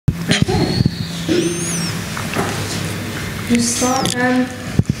You start.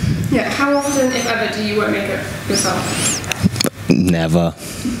 Yeah. How often, if ever, do you wear makeup yourself? Never.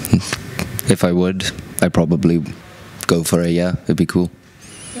 If I would, I'd probably go for a yeah. It'd be cool.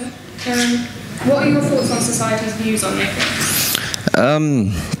 What are your thoughts on society's views on makeup?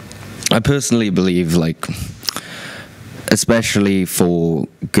 I personally believe, like, especially for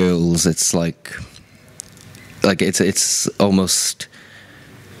girls, it's like it's almost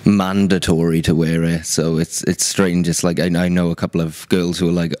mandatory to wear it. So it's strange. It's like I know a couple of girls who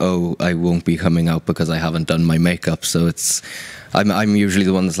are like, oh, I won't be coming out because I haven't done my makeup. So I'm usually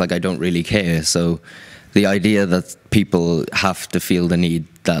the one that's like, I don't really care. So the idea that people have to feel the need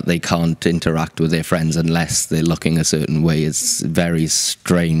that they can't interact with their friends unless they're looking a certain way is very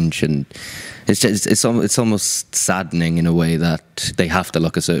strange, and it's almost saddening in a way that they have to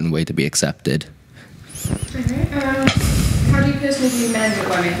look a certain way to be accepted. Okay. How do you personally view men that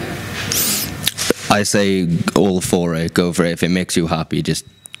wear makeup? I say all for it, go for it. If it makes you happy, just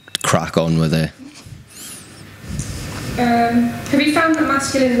crack on with it. Have you found that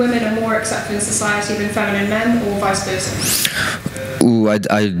masculine women are more accepted in society than feminine men, or vice versa? Ooh,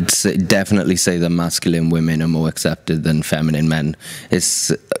 I'd definitely say that masculine women are more accepted than feminine men.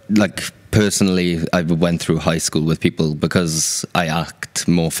 It's like, personally, I went through high school with people, because I act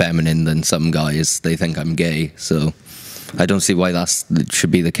more feminine than some guys, they think I'm gay. So I don't see why that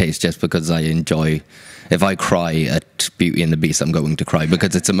should be the case just because I enjoy. If I cry at Beauty and the Beast, I'm going to cry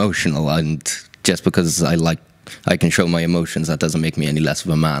because it's emotional, and just because I can show my emotions, that doesn't make me any less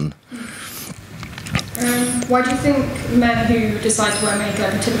of a man. Why do you think men who decide to wear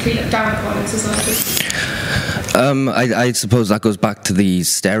makeup are typically looked down upon in society? I suppose that goes back to the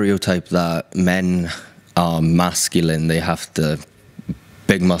stereotype that men are masculine. They have the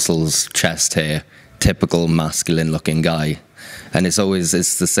big muscles, chest hair, typical masculine-looking guy, and it's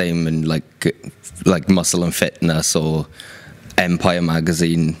the same in like Muscle and Fitness or Empire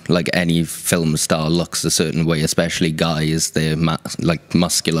magazine. Like, any film star looks a certain way, especially guys. They're like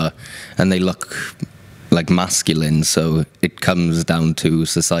muscular and they look like masculine, so it comes down to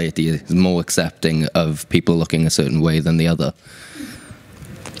society is more accepting of people looking a certain way than the other.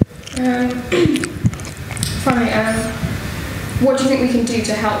 Finally, what do you think we can do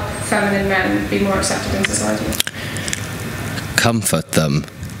to help feminine men be more accepted in society? Comfort them.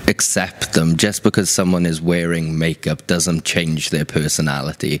 Accept them. Just because someone is wearing makeup doesn't change their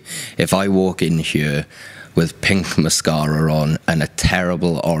personality. If I walk in here with pink mascara on and a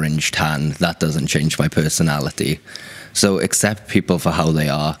terrible orange tan, that doesn't change my personality. So accept people for how they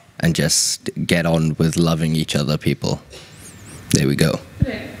are and just get on with loving each other, people. There we go.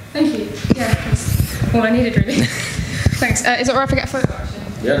 Brilliant. Thank you. Yeah, that's all I needed, really. Thanks. Is it alright if I get a photo,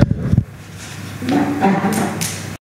 actually? Yeah.